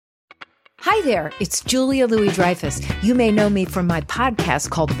Hi there, it's Julia Louis-Dreyfus. You may know me from my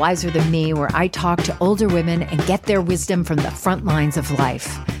podcast called Wiser Than Me, where I talk to older women and get their wisdom from the front lines of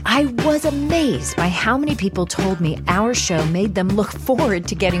life. I was amazed by how many people told me our show made them look forward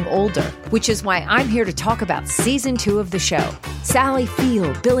to getting older, which is why I'm here to talk about Season 2 of the show. Sally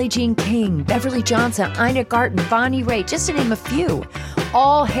Field, Billie Jean King, Beverly Johnson, Ina Garten, Bonnie Raitt, just to name a few.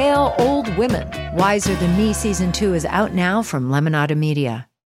 All hail old women. Wiser Than Me Season 2 is out now from Lemonada Media.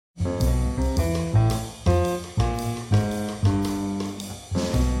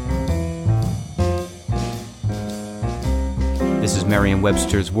 This is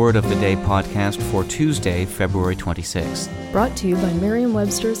Merriam-Webster's Word of the Day podcast for Tuesday, February 26th. Brought to you by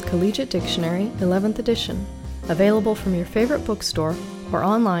Merriam-Webster's Collegiate Dictionary, 11th edition. Available from your favorite bookstore or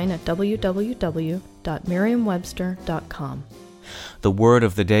online at www.merriam-webster.com. The word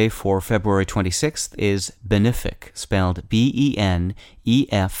of the day for February 26th is benefic, spelled B-E-N-E-F-I-C.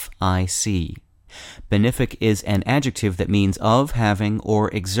 Benefic is an adjective that means of, having,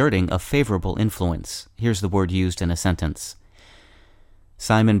 or exerting a favorable influence. Here's the word used in a sentence.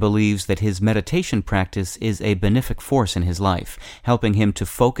 Simon believes that his meditation practice is a benefic force in his life, helping him to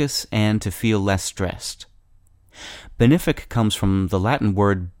focus and to feel less stressed. Benefic comes from the Latin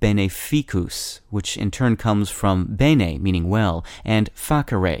word beneficus, which in turn comes from bene, meaning well, and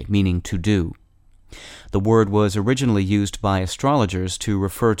facere, meaning to do. The word was originally used by astrologers to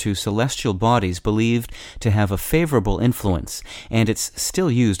refer to celestial bodies believed to have a favorable influence, and it's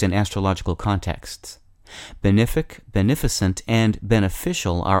still used in astrological contexts. Benefic, beneficent, and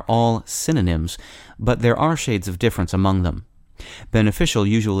beneficial are all synonyms, but there are shades of difference among them. Beneficial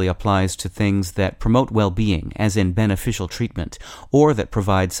usually applies to things that promote well-being, as in beneficial treatment, or that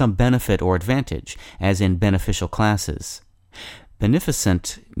provide some benefit or advantage, as in beneficial classes.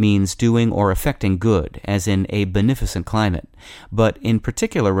 Beneficent means doing or affecting good, as in a beneficent climate, but in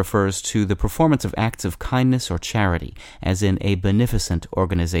particular refers to the performance of acts of kindness or charity, as in a beneficent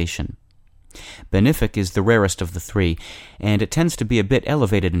organization. Benefic is the rarest of the three, and it tends to be a bit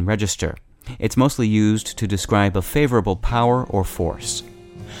elevated in register. It's mostly used to describe a favorable power or force.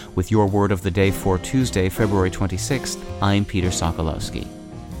 With your word of the day for Tuesday, February 26th, I'm Peter Sokolowski.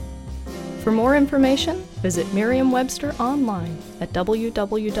 For more information, visit Merriam-Webster online at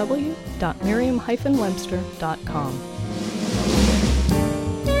www.merriam-webster.com.